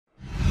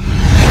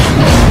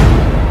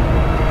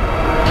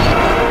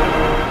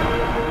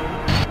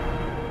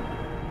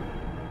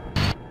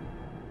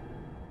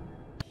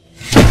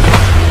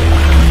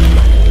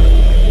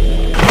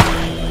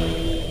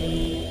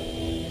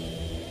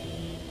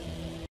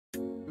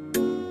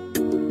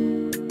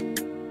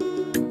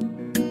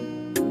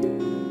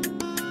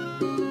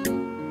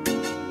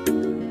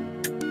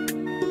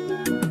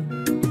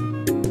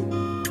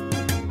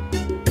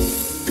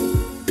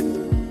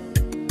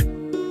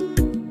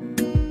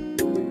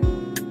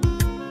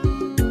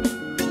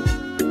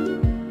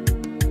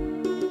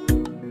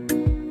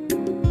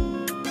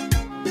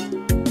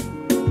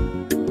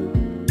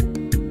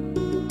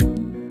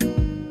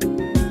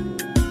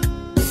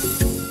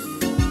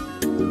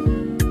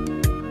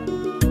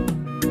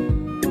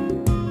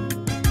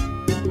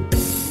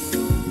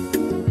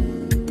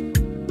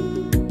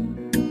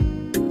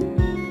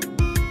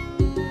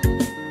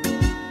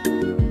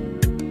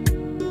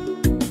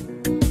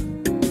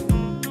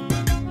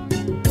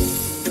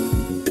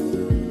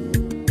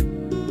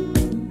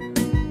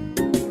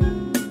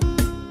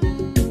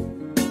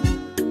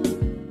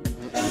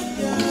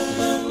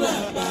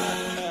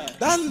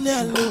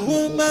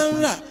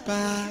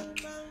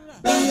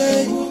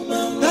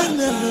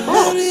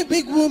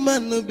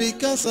woman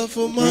because of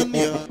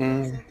money.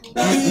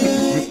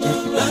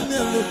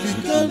 Daniel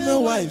become a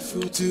wife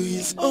to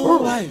his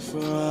own wife.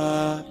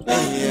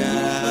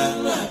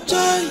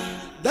 Joy,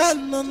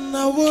 Dan on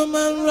a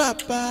woman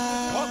rapper.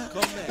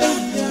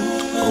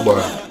 Oh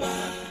boy,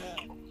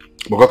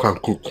 Boga can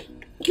cook.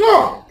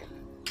 Yeah.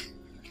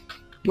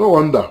 No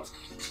wonder.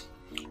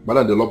 But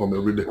then they love him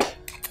every day.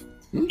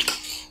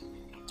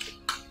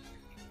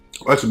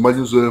 Let's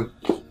imagine say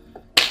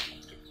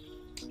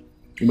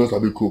you must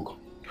have cook.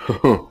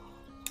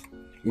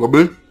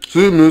 Gobi,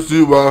 see me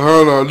see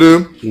Wahana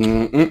them.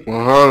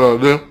 Wahana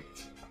them.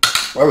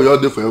 Why we all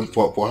there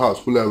for house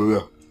full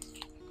everywhere?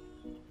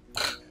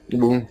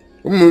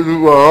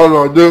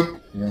 Wahana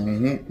them.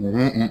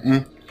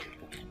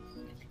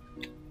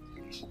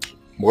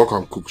 Boga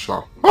can cook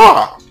sharp.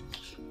 Ah!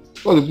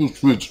 That's a good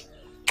sweet.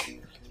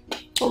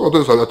 I got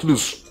this at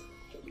least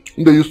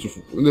they used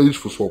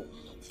for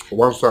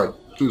one side.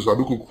 Please, I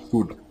do cook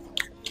food.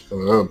 I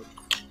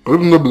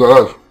don't know be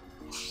alive.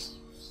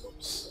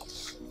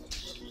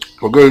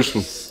 Forget it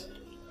soon.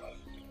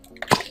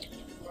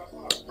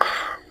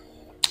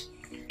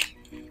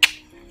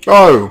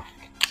 Oh,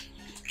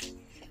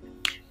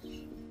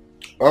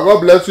 God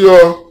bless you.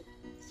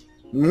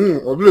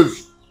 At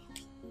least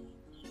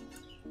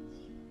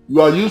you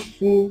are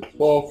useful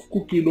for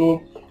cooking,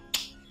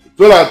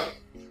 so that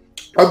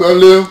I got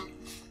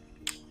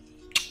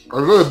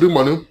a big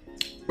money.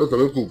 Let's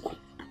have a cook.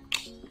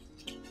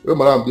 When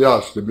madam the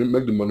house, they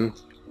make the money.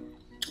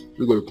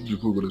 We got to cook the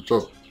food with the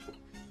chop.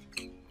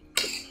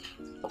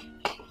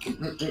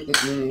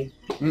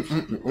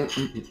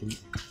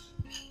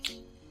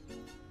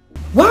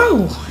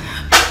 Wow!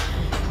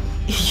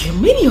 You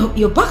mean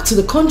you're back to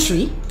the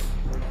country?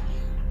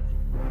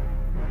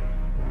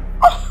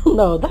 Oh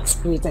no, that's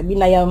great. I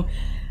mean, I am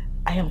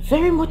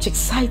very much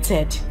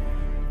excited.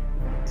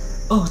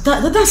 Oh,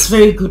 that's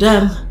very good.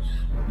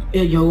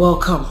 You're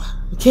welcome.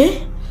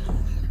 Okay.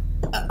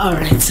 All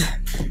right.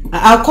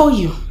 I'll call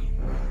you.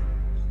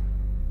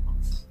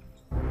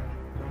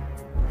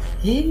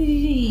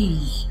 Hey,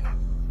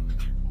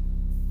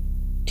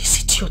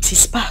 this idiot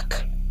is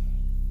back.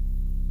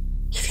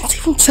 He didn't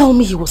even tell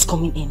me he was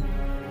coming in.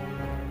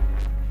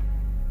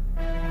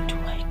 What do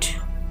I do?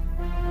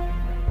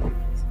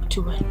 What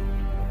do I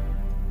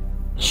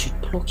should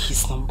block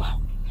his number.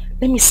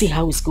 Let me see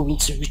how he's going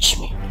to reach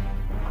me.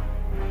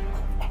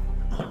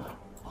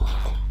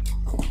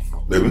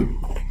 Baby,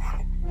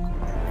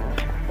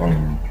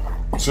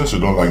 since you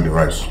don't like the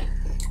rice,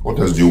 what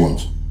else do you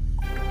want?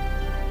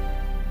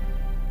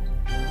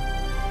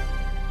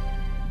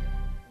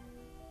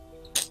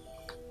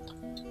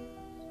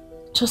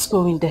 Just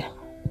go in there.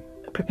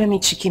 Prepare me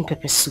chicken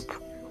pepper soup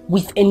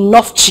with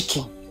enough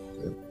chicken.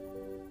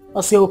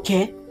 I'll say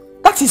okay.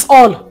 That is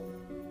all.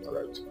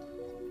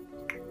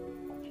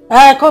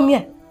 Alright. Come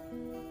here.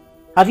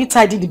 Have you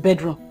tidied the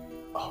bedroom?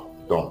 Oh,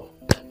 done.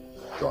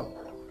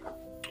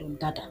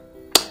 Dada.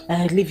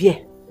 Live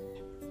here.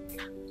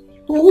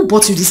 Who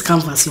bought you this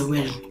canvas you're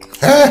wearing?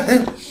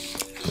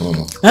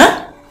 No.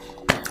 Huh?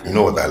 You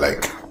know what I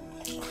like.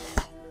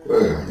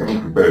 Well, I'm going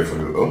to prepare it for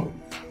you, though.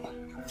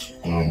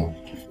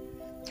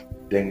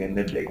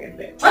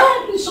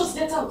 Please just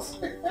get out.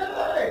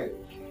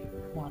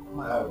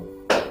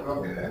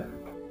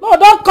 No,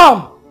 don't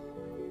come.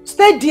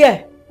 Stay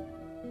there.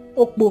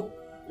 Okbo.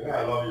 Yeah,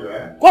 I love you,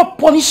 eh? God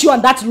punish you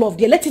and that love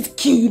there. Let it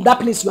kill you in that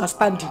place you are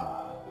standing.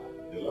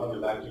 The love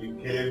will actually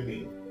kill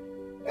me.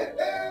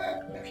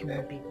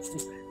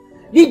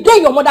 The day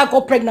your mother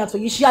got pregnant for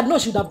you, she had known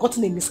she would have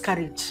gotten a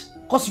miscarriage.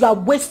 Because you are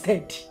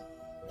wasted.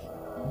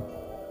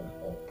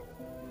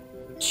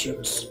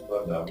 Choose.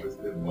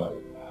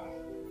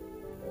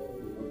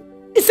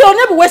 It's your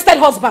neighbor wasted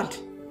husband.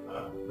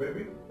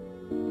 Baby.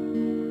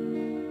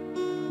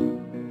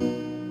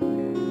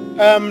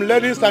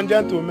 Ladies and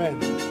gentlemen,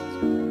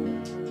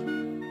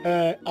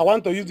 I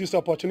want to use this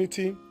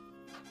opportunity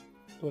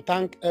to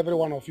thank every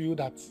one of you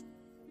that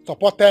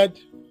supported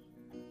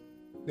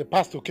the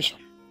past occasion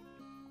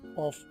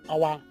of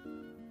our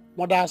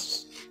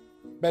mother's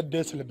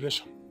birthday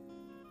celebration.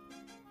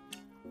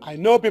 I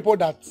know people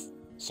that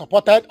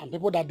supported and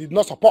people that did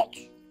not support.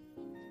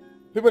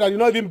 People that did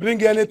not even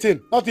bring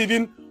anything, not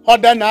even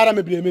 100 naira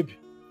maybe.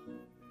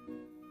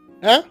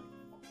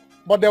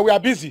 But they were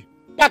busy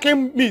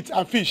packing meat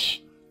and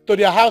fish to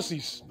their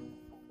houses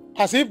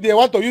as if they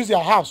want to use their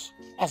house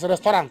as a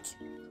restaurant.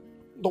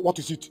 What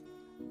is it?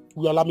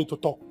 Will you allow me to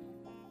talk?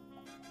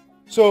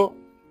 So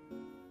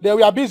they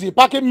were busy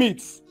packing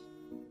meats.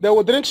 They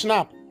would drink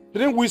snap,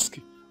 drink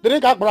whiskey,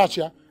 drink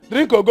akbarachia,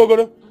 drink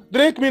ogogoro,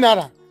 drink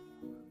mineral,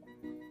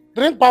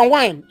 drink palm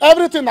wine.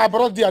 Everything I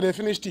brought there, they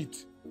finished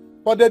it.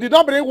 But they did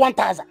not bring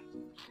 1,000.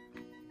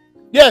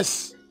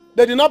 Yes,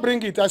 they did not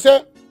bring it. I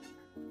say,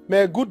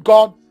 may good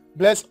God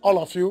bless all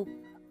of you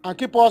and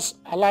keep us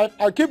alive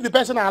and keep the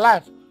person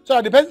alive.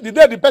 So that the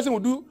day the person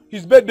will do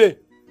his birthday,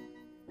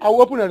 I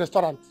will open a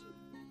restaurant.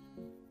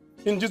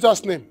 In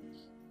Jesus' name.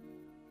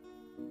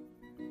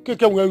 You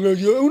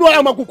know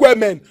I'm a cook,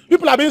 amen.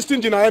 People are being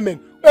stingy now, amen.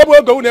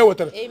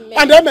 Amen.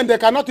 And amen they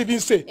cannot even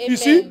say. Amen. You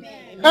see?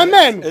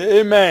 Amen.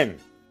 Amen.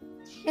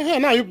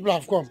 Now you people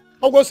have come.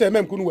 I'll go say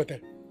amen.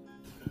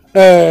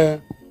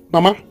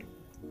 Mama,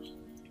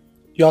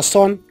 your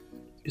son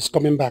is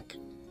coming back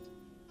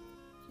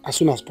as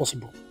soon as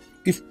possible.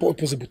 If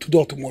possible, today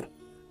or tomorrow.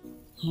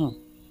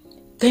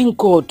 Thank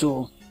God.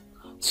 Oh.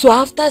 So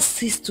after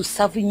 6 to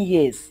 7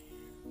 years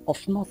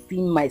of not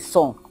seeing my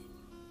son,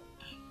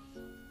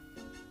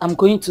 I'm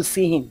going to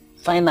see him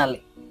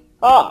finally.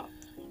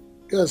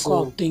 Yes,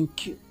 God,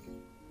 thank you.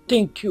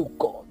 Thank you,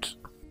 God.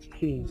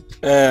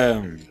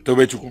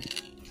 Tobechuku.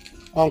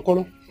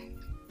 Uncle,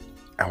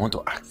 I want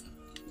to ask.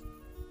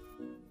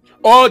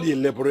 All the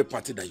elaborate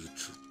party that you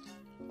threw,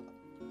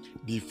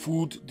 the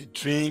food, the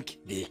drink,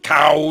 the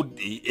cow,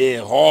 the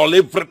hall,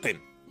 everything.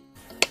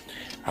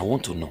 I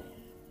want to know,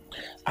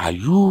 are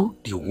you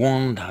the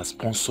one that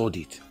sponsored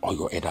it or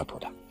your elder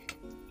brother?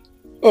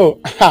 Oh,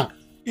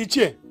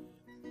 Ichie,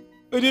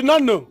 you did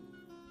not know.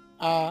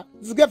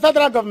 It's the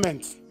federal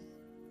government.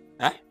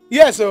 Huh?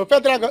 Yes,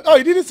 federal government. Oh,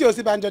 you didn't see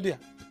Osibanjo there?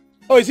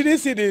 Oh, you didn't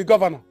see the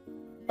governor?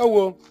 Oh,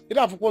 well, you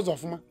don't have to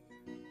of man.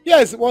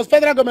 Yes, it was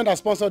federal government that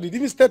sponsored it.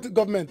 Even state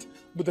government,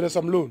 but there is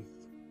some loan.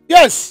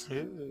 Yes.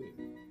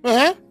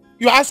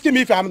 You're asking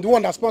me if I'm the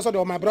one that sponsored it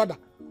or my brother.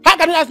 How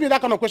can you ask me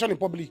that kind of question in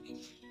public?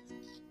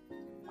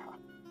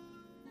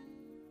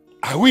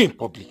 Are we in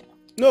public?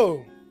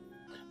 No.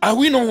 Are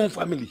we not one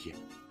family here?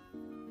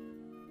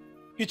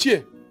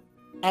 Ichie,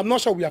 I'm not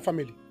sure we are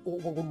family.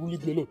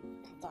 Leave me alone.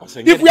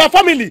 If we are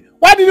family,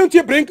 why didn't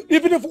you bring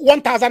even if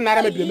 1,000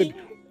 naira maybe?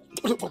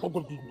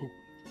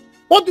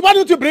 Why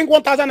didn't you bring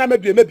 1,000 naira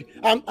maybe?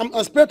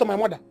 I'm sprayed to my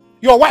mother,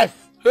 your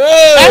wife.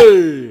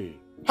 Hey!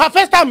 Her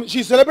first time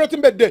she's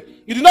celebrating birthday,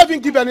 you did not even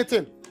give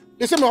anything.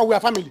 You say we are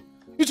family.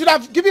 You should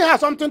have given her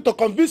something to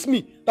convince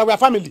me that we are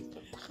family.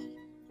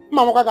 When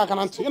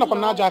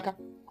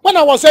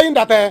I was saying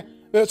that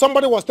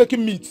somebody was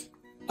taking meat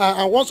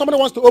and somebody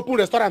wants to open a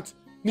restaurant,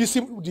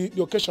 the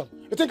occasion.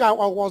 I think I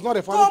was not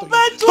referring to you.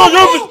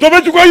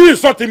 Tobechuku, are you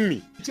insulting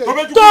me?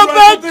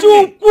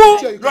 Tobechuku!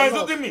 You are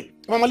insulting me.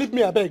 Mama, leave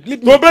me, I beg.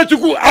 Leave me.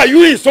 Tobechuku, are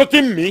you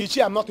insulting me?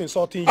 Ichi, I'm not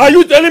insulting you. Are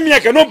you telling me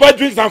I cannot buy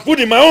drinks and food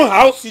in my own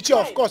house? Ichi,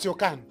 of course you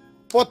can.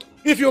 But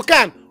if you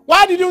can,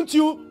 why didn't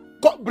you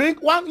bring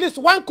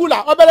one cooler,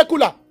 Ebele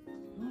cooler,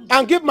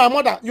 and give my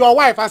mother, your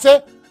wife, and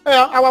say,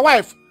 our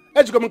wife,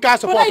 but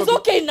it's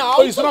okay now.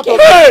 Oh, it's not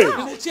okay. Hey!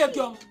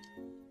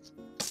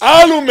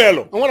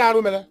 Alumelo. And what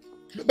Alumelo?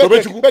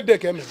 Tobechuku.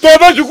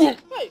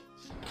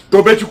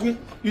 Tobechuku.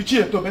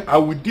 Ichi, I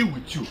will deal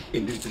with you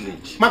in this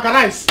village.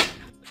 Macarice.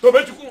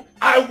 Tobechuku,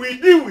 I will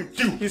deal with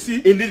you. You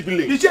see, in this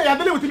village. Ichi, you're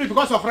dealing with me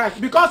because of rice.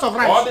 Because of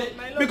rice.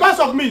 Because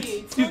of meat.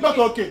 It's not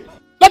okay.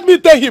 Let me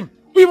tell him.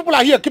 We people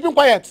are here. Keep him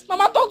quiet.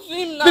 Mama, talk to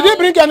him now. Did he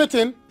bring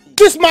anything?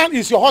 This man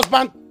is your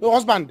husband. Your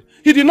husband.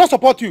 He did not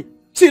support you.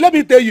 See, let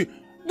me tell you.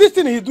 This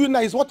thing he's doing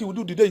now is what he will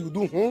do the day you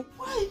do.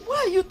 Why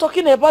are you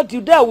talking about the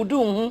day I will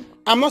do?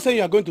 I'm not saying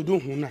you are going to do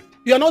now.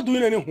 You are not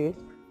doing anything.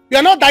 You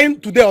are not dying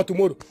today or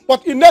tomorrow.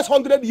 But in the next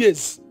 100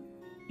 years,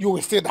 you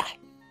will still die.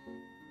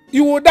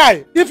 You will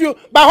die. If you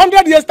by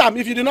 100 years time,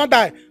 if you do not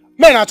die,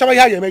 men are trying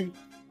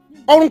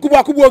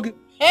to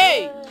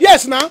Hey!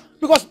 Yes, now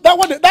because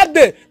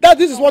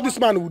this is what this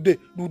man will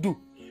do.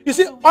 You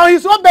see, on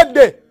his own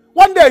birthday,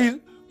 one day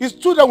his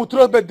children will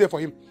throw a birthday for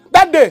him.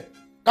 That day,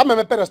 come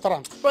and pay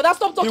restaurant. Brother,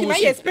 stop talking. Now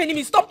you're explaining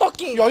me. Stop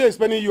talking. Your ear is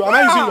explaining you. Am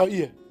I using your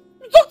ear?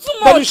 You talk too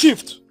much. Then you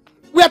shift.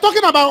 We are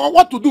talking about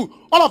what to do.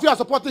 All of you are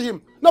supporting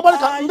him. Nobody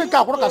can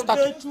start.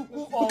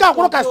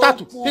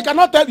 He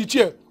cannot tell the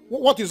chair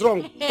what is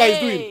wrong that he's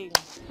doing.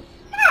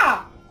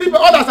 People,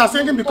 others are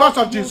singing because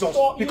of Jesus.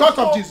 Because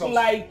of Jesus.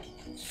 Like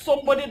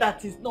somebody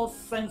that is not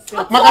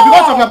sensitive. Mama,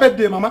 because of your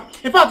birthday, Mama.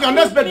 In fact, your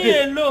next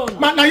birthday. Leave me alone.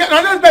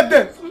 Your next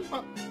birthday.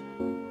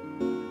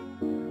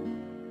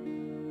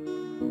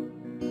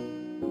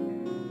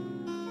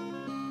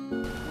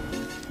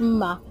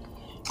 Ma,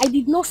 I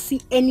did not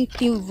see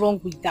anything wrong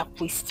with that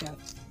question.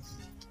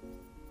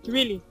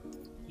 Really?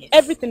 Yes.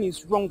 Everything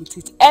is wrong with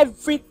it.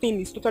 Everything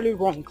is totally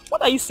wrong.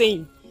 What are you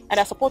saying? And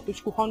I support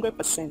Tochukwu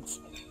 100%.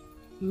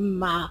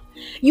 Ma,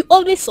 you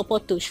always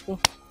support Tochukwu.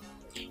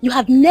 You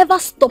have never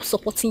stopped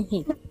supporting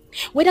him.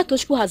 Whether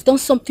Tochukwu has done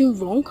something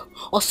wrong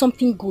or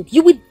something good,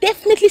 you will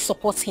definitely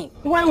support him.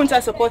 Why won't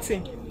I support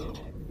him?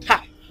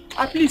 Ha!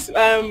 At least,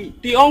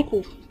 the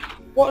uncle,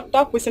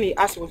 that question he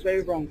asked was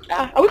very wrong.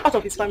 Are we part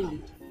of his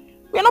family?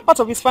 We are not part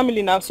of his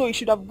family now, so he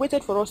should have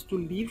waited for us to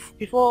leave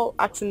before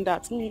asking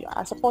that.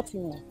 I support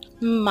him.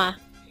 Ma,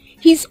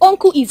 his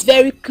uncle is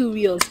very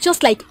curious,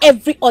 just like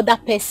every other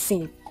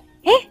person.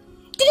 Eh?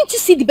 Didn't you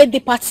see the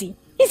birthday party?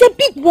 It's a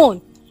big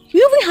one.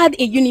 We even had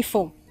a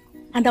uniform.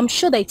 And I'm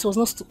sure that it was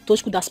not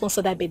Tochukwu that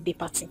sponsored that birthday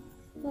party.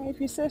 Well, if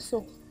you say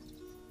so.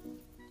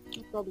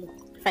 No problem.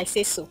 If I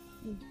say so.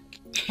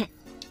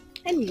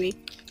 Anyway,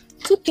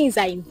 two things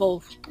are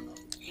involved.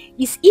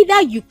 It's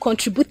either you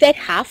contributed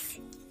half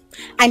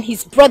and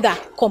his brother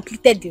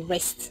completed the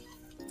rest.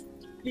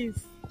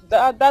 Please,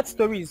 that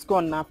story is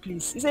gone now,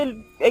 please. It's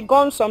a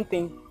gone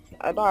something.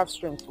 I don't have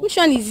strength. Which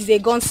one is a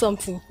gone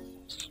something?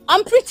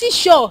 I'm pretty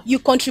sure you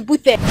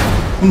contributed.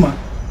 Mama,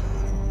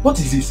 what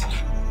is this?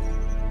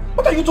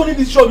 What are you turning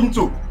this shop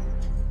into?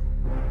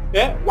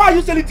 Eh? Why are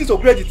you selling things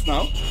on credit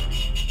now?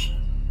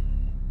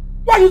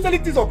 Why are you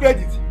selling things on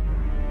credit?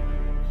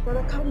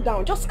 Brother, calm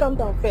down. Just calm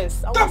down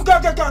first.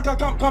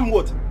 Calm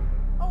what?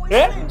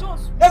 Eh?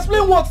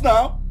 Explain what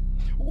now?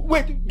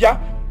 Wait, yeah?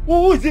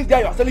 Who is this guy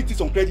you are selling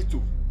things on credit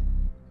to?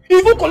 He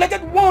even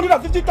collected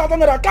 150,000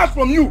 naira cash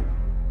from you.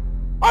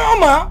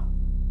 Mama,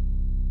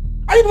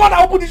 are you the one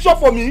that opened this shop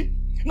for me?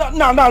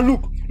 Now,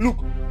 look.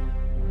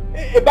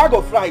 A bag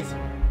of fries,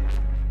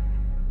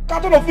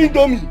 carton of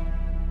Indomie,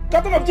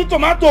 carton of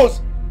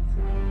tomatoes,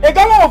 a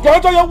gallon of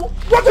Georgina.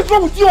 What is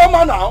wrong with you,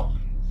 man, now?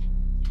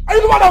 Are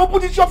you the one that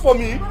opened this shop for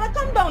me? Brother,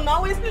 calm down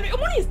now. Your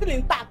money is still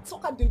intact. So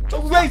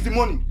where is the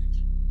money?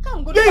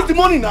 Where is the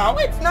money now?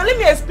 Wait, now let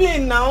me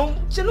explain now.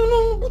 You don't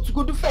know what to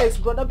go do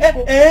first, brother.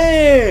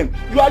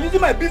 You are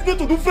using my business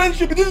to do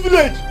friendship in this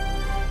village.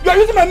 You are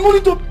using my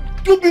money to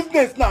do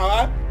business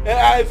now,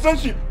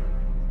 friendship.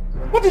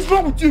 What is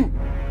wrong with you?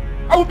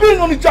 I will be in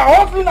Onitsha,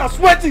 hustling and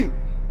sweating.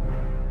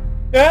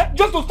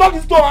 Just to start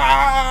this store,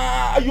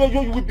 you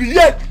will be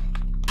here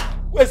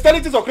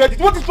selling things on credit.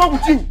 What is wrong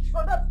with you?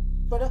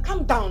 Brother,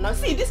 calm down now.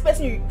 See, this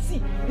person, you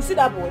see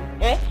that boy?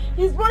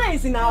 His brother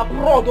is in our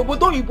abroad,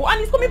 and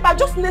he's coming back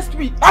just next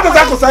week. How does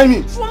that concern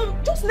me? From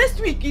just next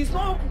week, he's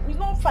not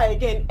far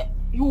again.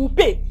 You will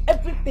pay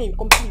everything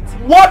complete.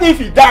 What if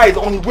he dies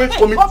on his way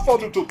coming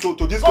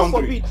to this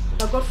country?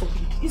 God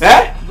forbid.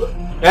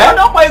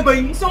 Where you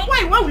going? So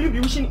why will you be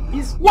wishing?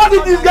 What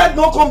if this guy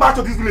don't come back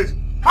to this village?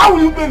 How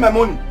will you pay my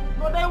money?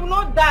 Brother, he will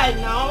not die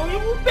now. He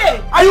will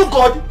pay. Are you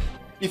God?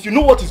 If you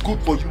know what is good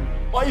for you,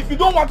 or if you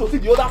don't want to see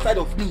the other side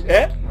of me,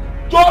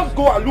 just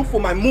go and look for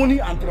my money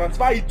and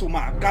transfer it to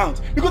my account.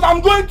 Because I'm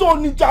going to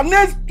Onitsha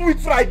next week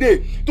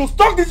Friday to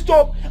stock this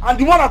shop and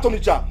the one at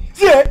Onitsha.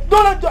 See,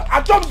 don't let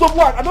I chop the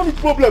one. I don't need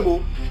problem.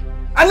 Oh,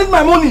 I need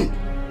my money.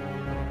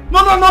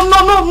 No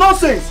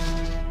nonsense.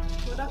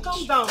 Brother,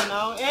 calm down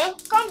now.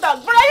 Calm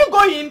down. Where are you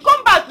going?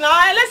 Come back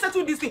now. Let's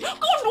settle this thing. God,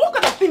 what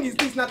kind of thing is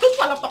this now? Don't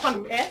you have to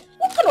come?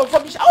 What kind of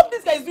rubbish? I hope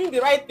this guy is doing the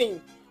right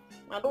thing.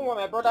 I don't want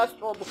my brother's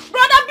trouble.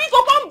 Brother,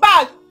 Biko, come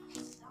back.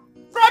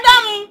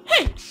 Brother,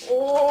 hey.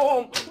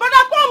 Oh,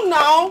 brother, come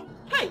now.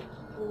 Hey.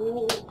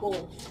 Oh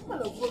God.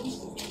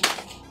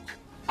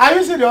 Are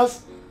you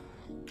serious?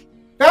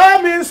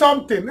 Tell me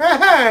something. You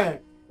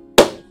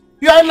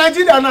are in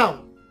Nigeria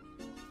now.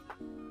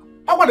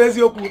 How is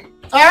your cool?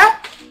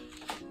 That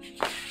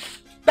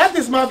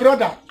is my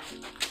brother.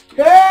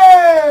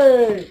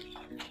 Hey!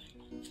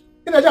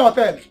 In a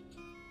hotel.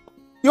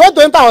 You want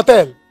to enter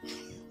hotel?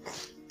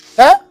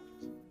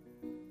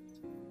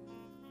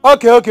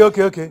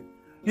 Okay.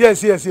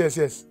 Yes.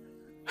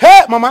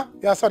 Hey, Mama,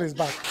 your son is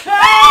back.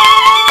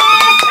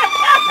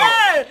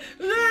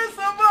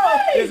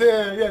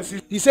 Yes,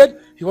 he said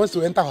he wants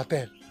to enter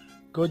hotel.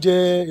 Go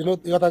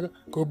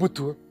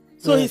Butu.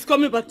 So he's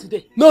coming back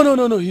today?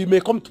 No, he may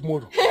come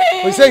tomorrow.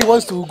 But he said he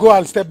wants to go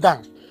and step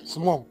down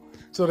small.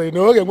 So they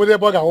know you want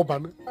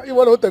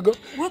to go.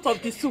 What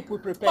of the soup we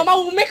prepare?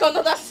 Mama will make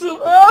another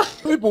soup.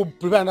 People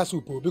prepare another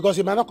soup because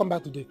he might not come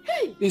back today.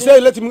 He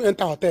said let him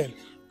enter hotel.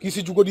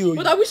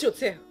 But I wish you'd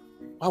tell.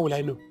 How will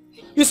I know?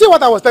 You see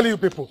what I was telling you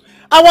people?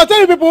 I was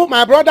telling people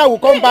my brother will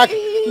come back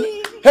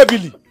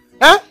heavily.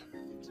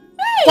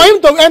 For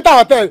him to enter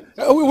hotel,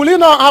 will he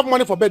not have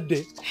money for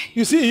birthday?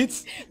 You see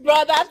it?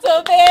 Brother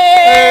Toby!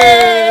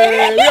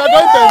 Hey, we are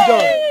going to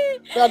enjoy.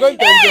 Hey,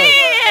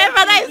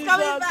 brother is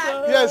coming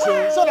back. Yes,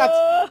 so that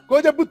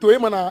go to put to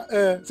him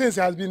and since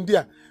he has been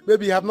there,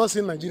 maybe he have not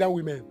seen Nigerian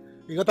women.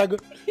 You gotta go.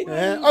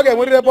 Okay,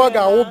 when the boy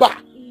go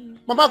back.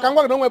 Mama can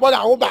go don't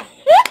about Oba.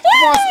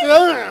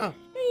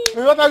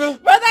 Brother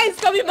is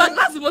coming back.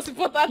 That's the most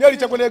important. Yeah,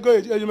 it's going to go.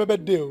 You may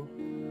bet deal.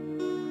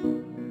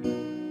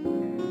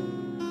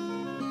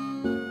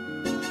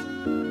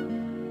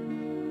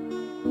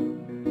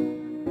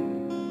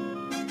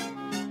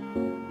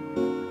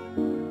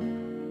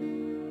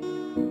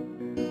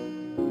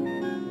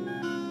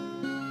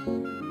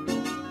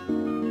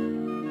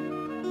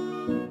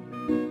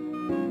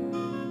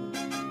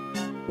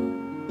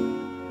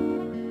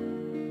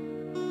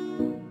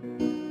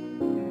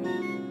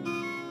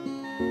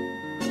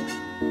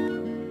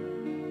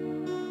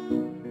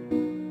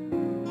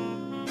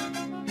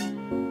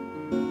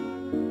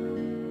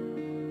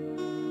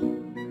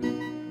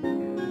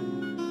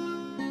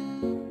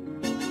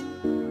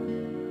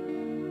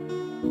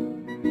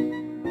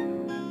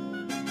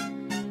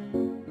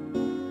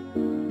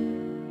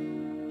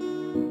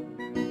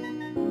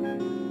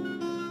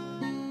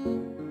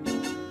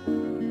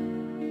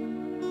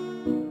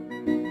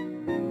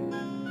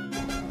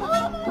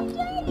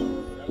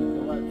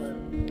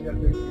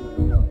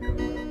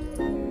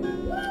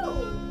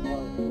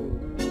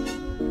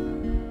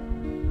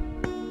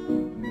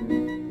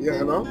 Yeah,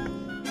 hello?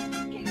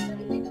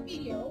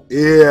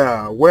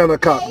 Yeah, we're on a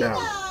countdown.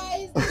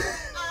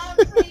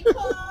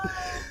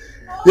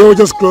 Yeah, we're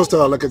just close to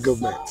our local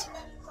government.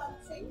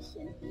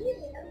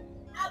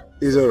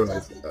 It's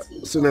alright.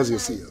 As soon as you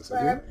see us,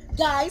 okay?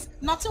 Guys,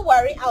 not to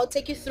worry, I'll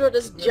take you through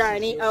this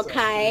journey,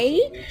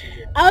 okay?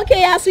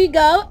 Okay, as we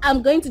go,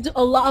 I'm going to do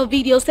a lot of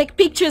videos, take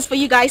pictures for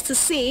you guys to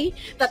see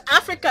that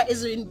Africa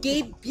is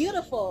indeed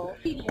beautiful.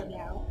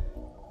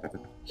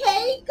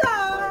 Hey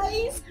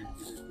guys!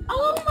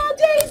 Oh my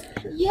days!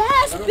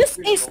 Yes, this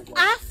is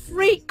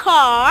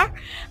Africa.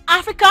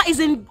 Africa is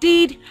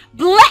indeed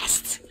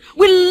blessed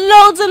with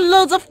loads and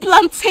loads of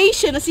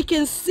plantation, as you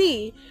can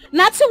see.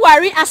 Not to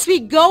worry, as we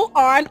go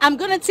on, I'm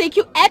gonna take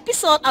you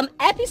episode on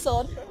how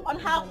beautiful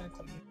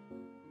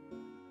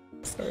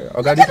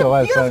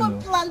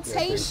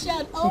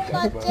plantation. Oh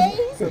my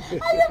days! I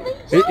have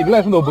enjoyed. If you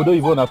like no Bodo,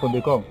 you want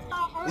to come.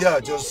 Yeah,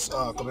 just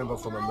coming back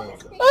from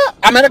America.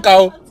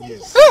 America?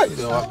 Yes.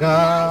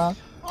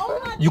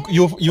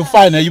 You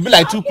fine, you be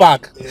like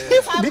Tupac.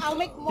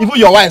 Even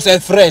your wife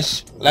said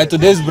fresh, like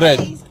today's bread.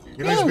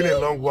 You know, it's been a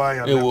long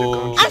while. I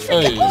left the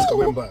country. Just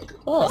coming back.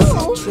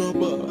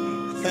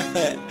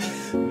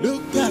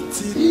 Look at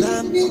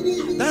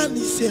it, Dan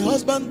is a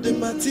husband, the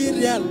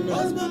material.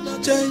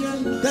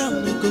 Dan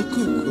we go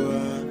cook,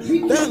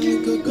 Dan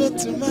we go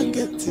to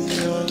market,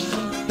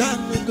 Dan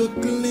we go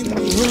clean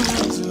the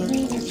house.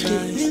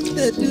 Him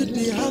they do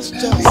the house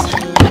jobs,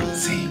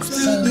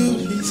 still do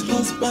his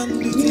husband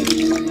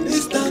duty.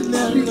 Is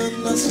Daniel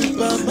not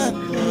Superman?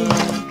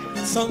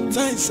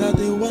 Sometimes I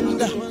do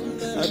wonder,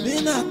 I've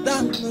been at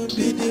that no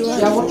be the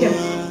wife. Yeah, okay.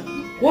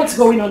 What's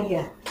going on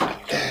here?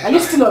 Are you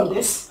still on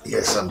this?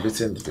 Yes, I'm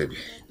beating the baby.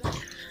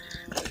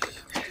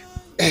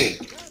 Hey,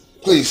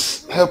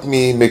 please help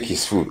me make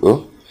his food,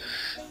 oh?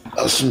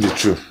 I'll soon be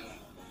through.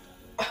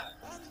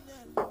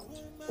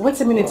 Wait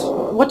a minute.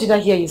 What did I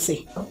hear you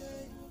say?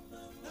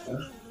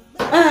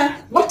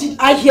 What did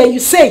I hear you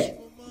say?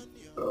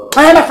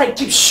 My my friend,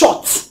 keep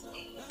short.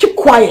 Keep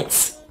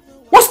quiet.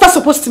 What's that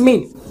supposed to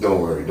mean?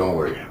 Don't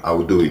worry. I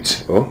will do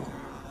it, oh?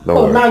 Don't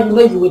worry. Now you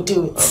know you will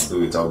do it. I'll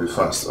do it. I'll be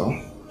fast, oh?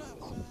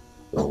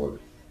 Don't worry.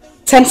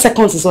 10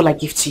 seconds is all I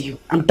give to you.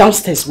 I'm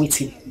downstairs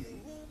waiting.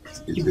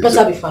 You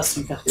better be fast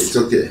with that. It's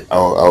okay.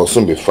 I'll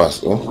soon be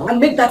fast, oh? And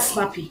make that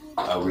snappy.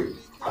 I will.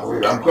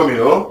 I'm coming,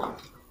 oh?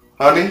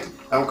 Honey,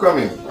 I'm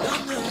coming.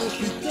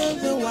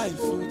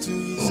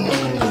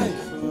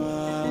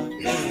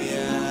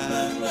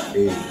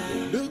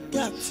 Look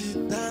at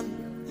it,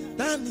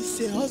 Dan is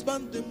a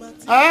husband, the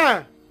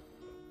material.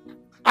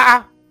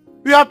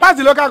 We have passed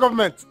the local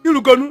government.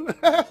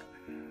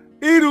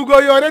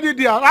 Ilugo, you're already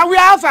there. And we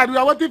are outside. We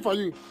are waiting for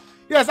you.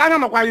 Yes, I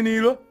don't know why you need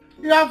you.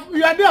 You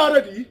are there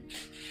already.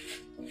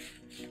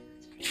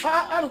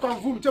 I don't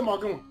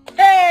confirm.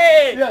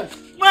 Hey! Yes.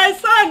 My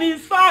son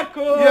is back.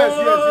 Yes.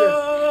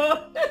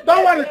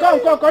 Don't worry.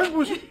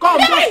 Come.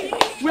 Hey!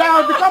 We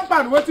are at the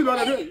compound waiting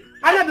already.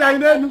 We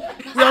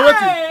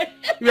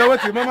are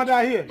waiting. Mama, they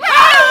are here.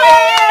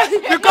 Hey!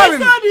 My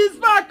son is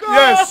back.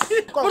 Yes.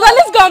 But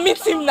let's go and meet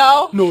him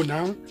now. No,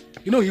 now.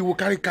 You know he will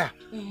carry car.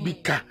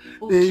 Big car.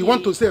 He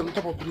want to stay on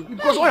top of the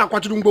because all the car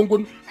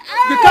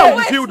will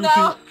be filled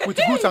with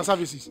goods and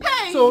services.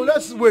 Hey. So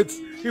let's wait.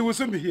 He will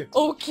soon be here.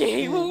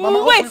 Okay,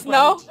 we'll wait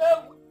now.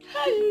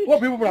 What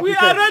people are we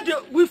are ready.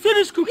 We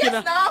finished cooking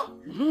now.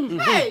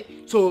 Hey.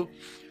 So,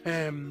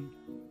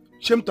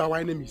 shame to our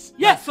enemies.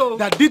 Yes, so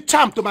that did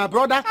charm to my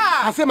brother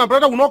and say my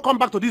brother will not come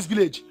back to this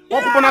village.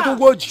 Yeah.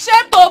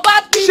 Shame to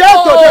bad people.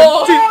 Shame to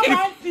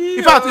them. See,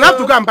 in fact, you have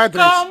to go and buy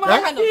drinks.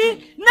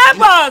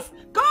 Neighbors.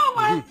 Come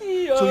and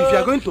see. So if you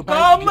are going to buy,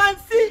 come and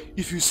see.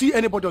 If you see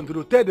anybody on the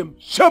road, tell them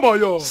shame on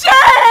you.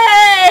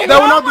 Shame. They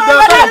will not do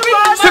that.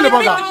 Still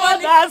about that.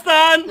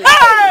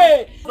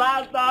 Hey. Bring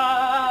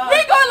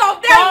all of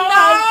them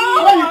now.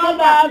 When you come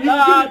back, you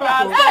give it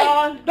back.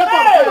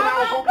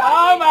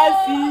 Come and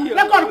see.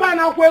 Let go buy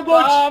now.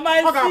 Come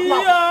and see.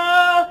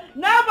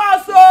 Never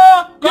so.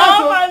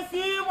 Come and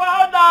see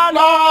what I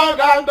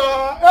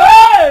know.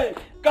 Hey.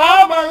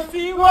 Come and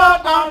see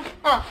what I'm.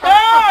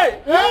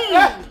 Hey!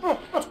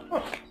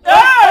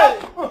 Hey!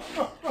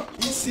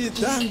 You sit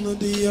down on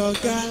the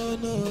yoga.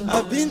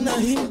 I've been a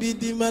him be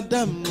the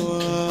madam.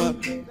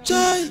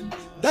 Joy,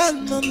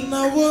 Dan on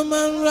a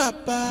woman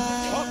rapper.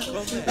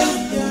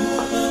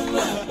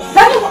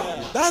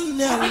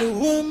 Daniel,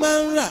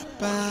 woman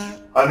rapper.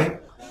 Honey?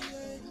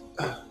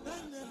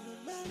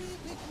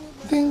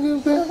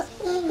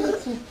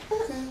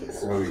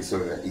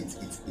 Sorry.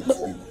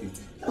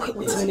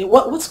 Wait a minute.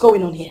 What's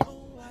going on here?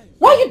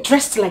 Why are you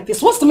dressed like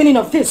this? What's the meaning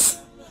of this?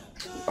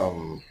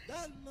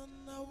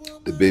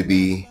 The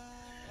baby,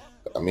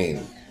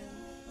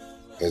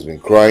 has been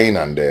crying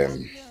and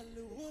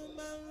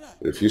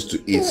refused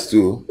to eat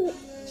too.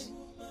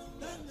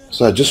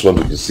 So I just want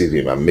to deceive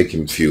him and make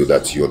him feel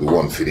that you're the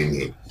one feeding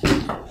him.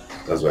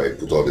 That's why I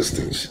put all these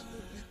things.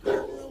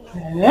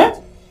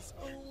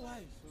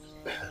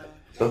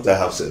 Don't I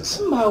have sense?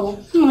 No,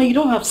 you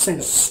don't have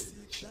sense.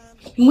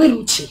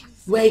 Uche,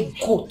 we're a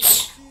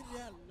goat.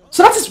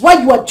 So that is why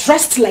you are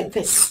dressed like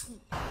this.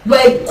 You're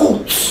a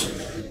goat.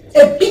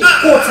 A big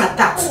goat at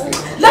that.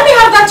 Let me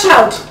have that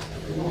child.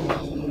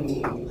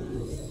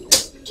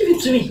 Give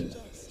it to me.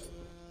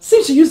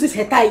 Since you use this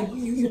hair tie,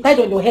 you tied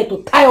on your head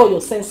to tie all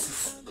your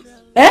senses.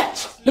 Eh?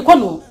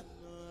 Lekwano.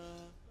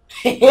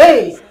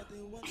 Hey,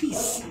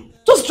 please.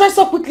 Just dress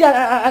up quickly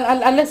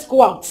and let's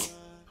go out.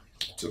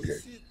 It's okay.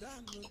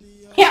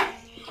 Here.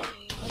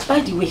 By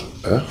the way,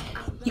 Huh?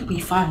 if we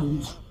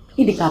find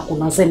in the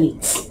Kakuna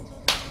Zenith.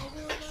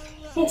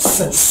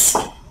 Nonsense.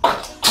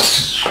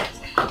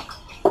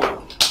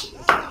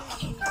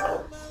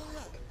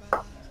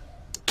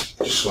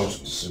 Just want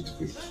to sit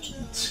to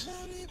eat.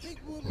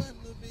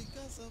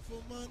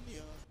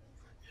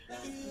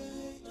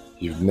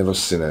 You've never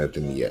seen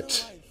anything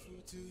yet.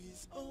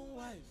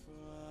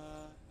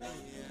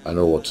 I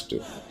know what to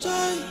do.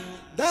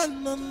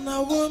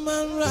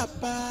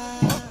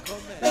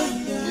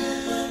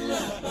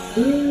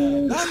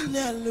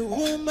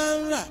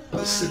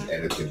 I've seen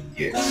anything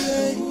yet.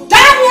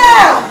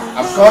 Daniel!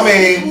 I'm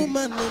coming!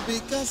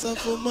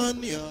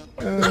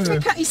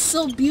 Africa is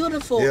so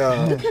beautiful.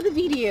 Yeah. Look at the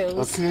videos.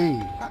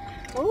 Okay.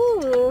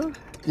 Oh.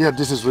 Yeah,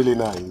 this is really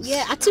nice.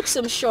 Yeah, I took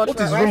some shots.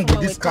 What is wrong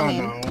with this car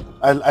now?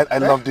 I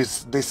love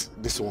this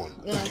one.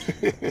 Yeah.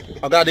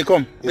 Okay, they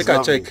come. Make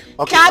a check.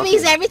 Okay, Kabi,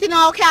 is everything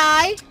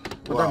okay?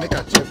 Wow. Make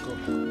a check.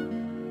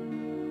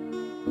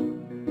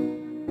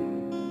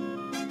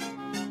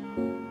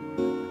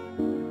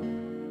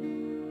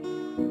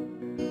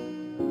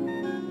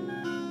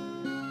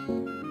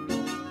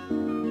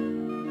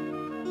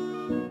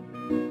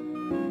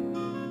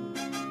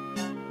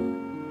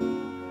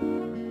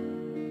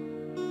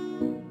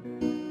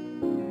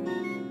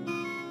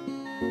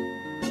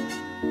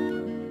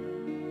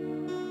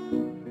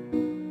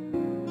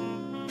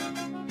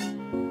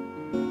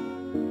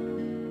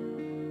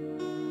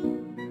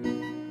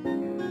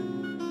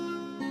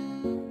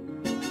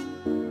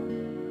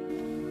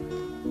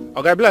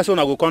 Okay, bless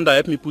una go come down,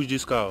 help me push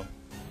this car.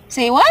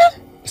 Say what?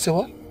 Say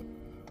what?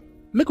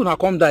 Make una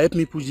come down, help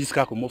me push this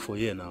car come up for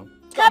here now.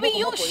 Kabi,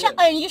 you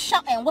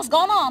shouting. What's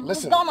going on?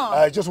 Listen, What's going on?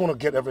 I just want to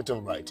get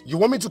everything right. You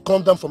want me to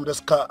come down from this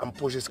car and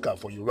push this car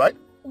for you, right?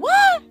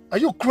 What? Are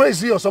you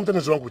crazy or something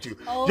is wrong with you?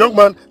 Oh. Young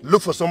man,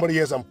 look for somebody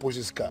else and push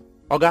this car.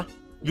 Okay,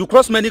 you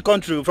cross many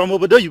countries from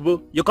over there,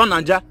 you come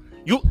Nigeria.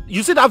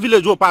 You see that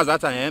village who pass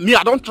that time, Me,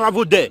 I don't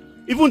travel there.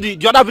 Even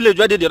the other village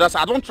where they the other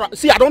side,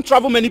 I don't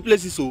travel many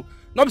places, so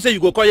not say you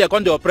go call here,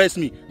 come they oppress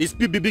me. This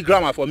big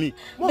grammar for me.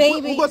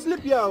 Baby. We go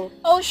sleep here.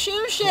 Oh,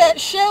 shush,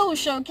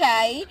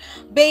 okay?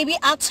 Baby,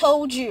 I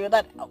told you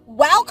that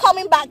while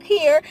coming back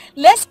here,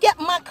 let's get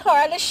my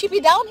car, let's ship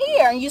it down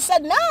here. And you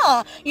said,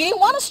 nah, you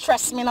didn't want to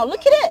stress me. Now look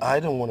at it. I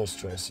don't want to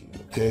stress you,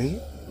 okay?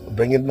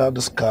 Bringing down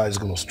this car is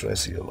going to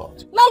stress you a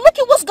lot. Now look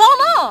at what's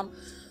going on.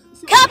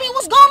 Kabi,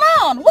 what's going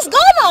on? What's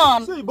going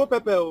on? So you go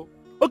Pepe.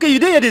 Okay, you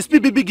didn't hear they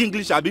speak big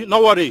English, Abi.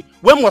 No worry.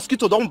 When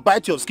mosquito don't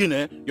bite your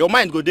skin, your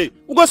mind go there.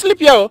 We go sleep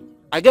here.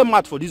 I get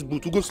mad for this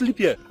boot. We go sleep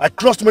here. I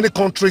crossed many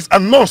countries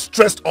and none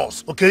stressed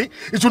us, okay?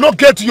 It will not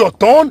get to your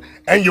turn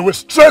and you will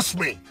stress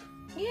me.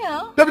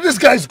 Yeah. Maybe this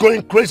guy is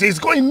going crazy. He's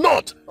going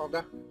nuts.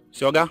 Okay.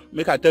 See, Oga,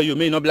 make I tell you,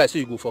 may not be like say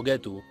you go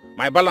forget to.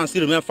 My balance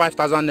still remain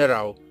 5,000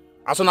 naira.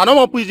 As soon as I don't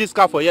want to push this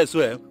car for here,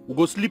 so we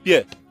go sleep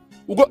here.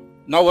 We go.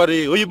 No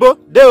worry, Oyibo,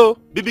 Deo,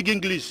 big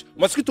English.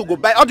 Mosquito go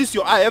bite. All this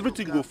your eye,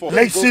 everything go fall.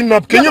 Listen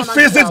up. Can you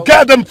face this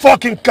goddamn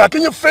fucking car?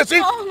 Can you face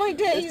it? Oh my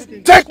days.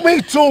 Take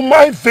me to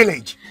my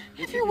village.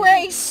 Everywhere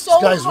is so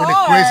hard. This guy is really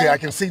crazy. I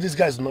can see this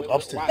guy is not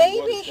upstairs.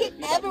 Baby,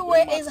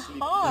 everywhere is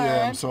hard.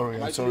 Yeah, I'm sorry,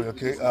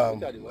 okay?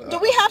 Do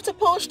we have to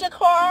push the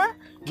car?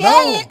 No.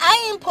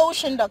 I ain't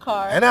pushing the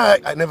car. And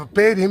I never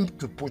paid him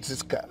to push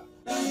this car.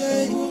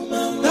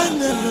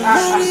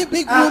 Very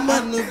big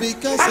woman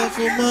because of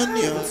her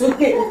money. It's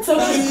okay.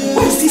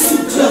 What is this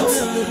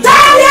idiot?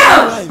 Daniel!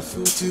 Wife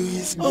to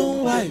his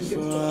own wife.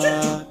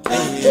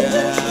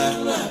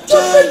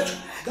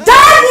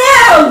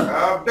 Daniel!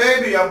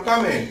 Baby, I'm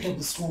coming.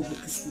 What's wrong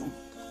with this man?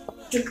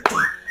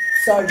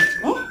 Sorry,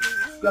 huh?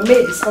 Your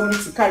maid is coming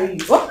to carry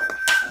you. What?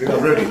 You're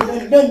not ready.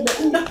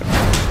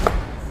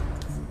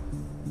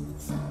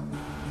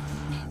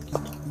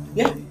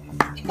 Yeah?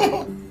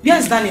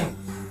 Yes, Daniel.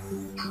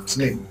 It's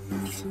me.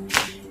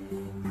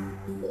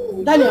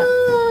 Daniel,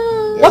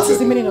 what is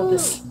the meaning of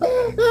this?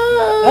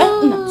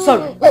 No,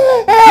 sorry. No,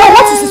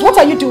 what is this? What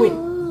are you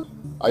doing?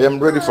 I am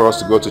ready for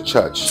us to go to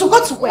church. To go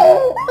to where?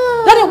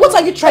 Daniel, what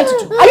are you trying to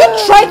do? Are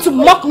you trying to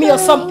mock me or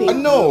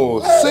something?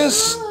 No,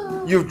 since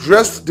you've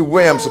dressed the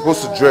way I'm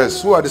supposed to dress,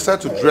 so I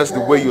decided to dress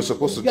the way you're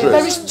supposed to dress. You're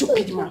very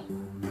stupid, man.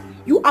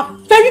 You are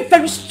very,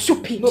 very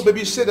stupid. No, baby,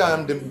 you said I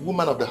am the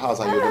woman of the house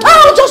and you're the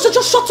Oh,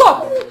 just shut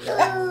up.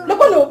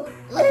 No.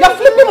 You're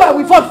flipping my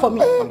weave for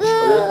me.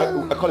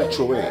 I call it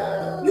throw away.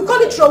 You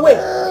call it throw away?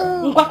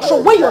 But throw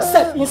away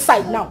yourself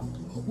inside now.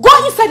 Go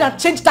inside and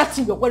change that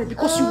thing you're wearing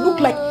because you look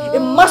like a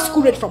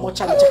masquerade from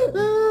Ochalaja.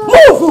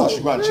 Move! I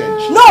should go and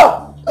change.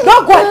 No!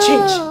 Don't go and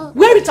change.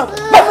 Wear it out.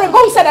 My friend,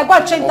 go inside and go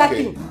and change that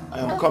thing. I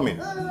am coming.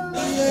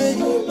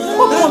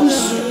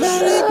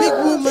 Very big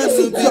woman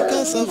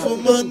because of her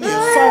money.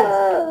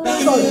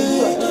 Sorry.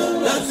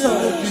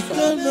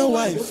 Become a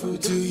wife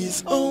to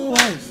his own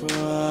wife.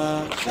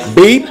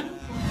 Babe,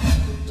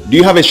 do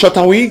you have a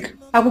shorter wig?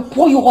 I will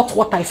pour you hot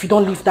water if you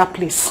don't leave that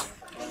place.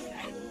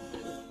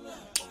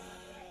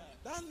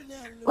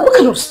 Look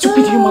kind of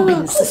stupid human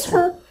being is this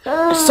one?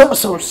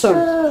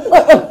 Sorry.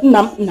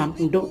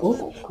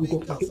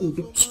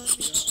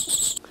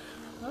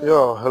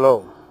 Yeah,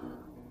 hello.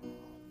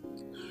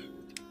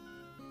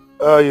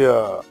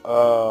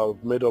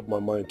 I've made up my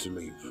mind to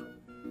leave.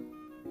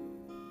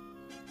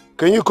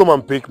 Can you come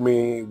and pick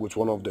me with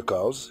one of the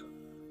cows?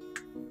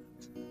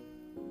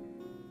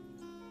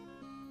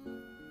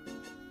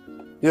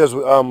 Yes,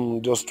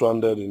 I'm just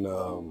stranded in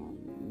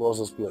what's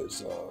this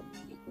place?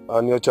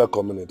 Anyacha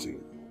community.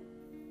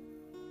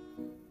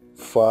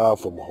 Far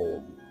from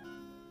home.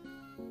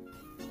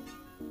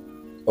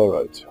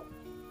 Alright.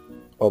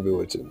 I'll be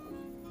waiting.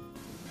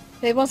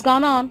 Hey, what's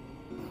going on?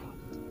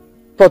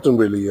 Nothing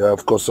really.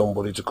 I've got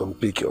somebody to come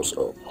pick us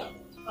up.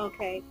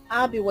 Okay,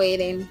 I'll be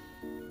waiting.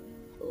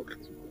 Okay.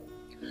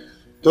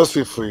 Just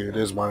feel free.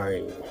 There's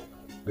my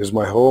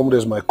home,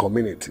 there's my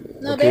community.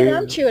 No, okay? baby,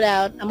 I'm chilled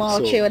out. I'm all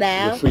chilled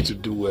out. You're free to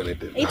do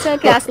anything. It's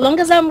okay. As long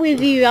as I'm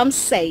with you, I'm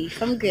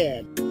safe. I'm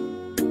good.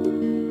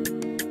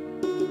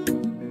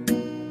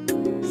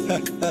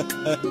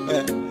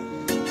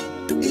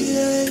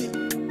 Yeah,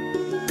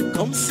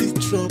 come see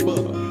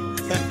trouble.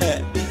 Look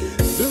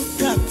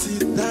at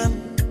it,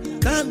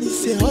 Dan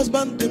is a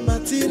husband, the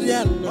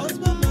material.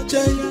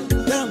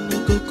 Dan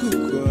go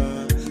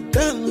cook,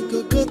 Dan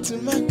go to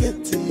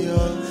market,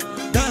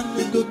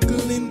 Dan go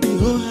clean the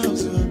whole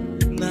house.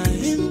 Now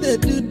him they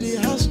do the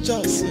house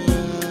chores.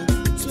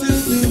 Still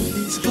do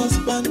his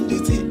husband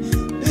duty.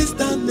 This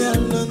Dan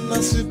alone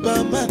a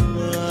Superman.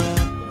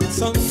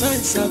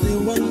 Sometimes I dey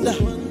wonder,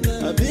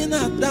 I been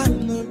a Dan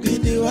no be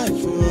the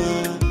wife.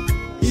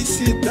 You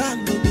see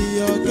Dan no be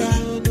your guy.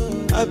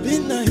 I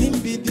been a him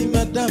be the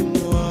madam.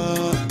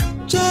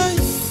 Joy,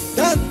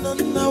 Dan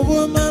on a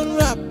woman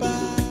rapper.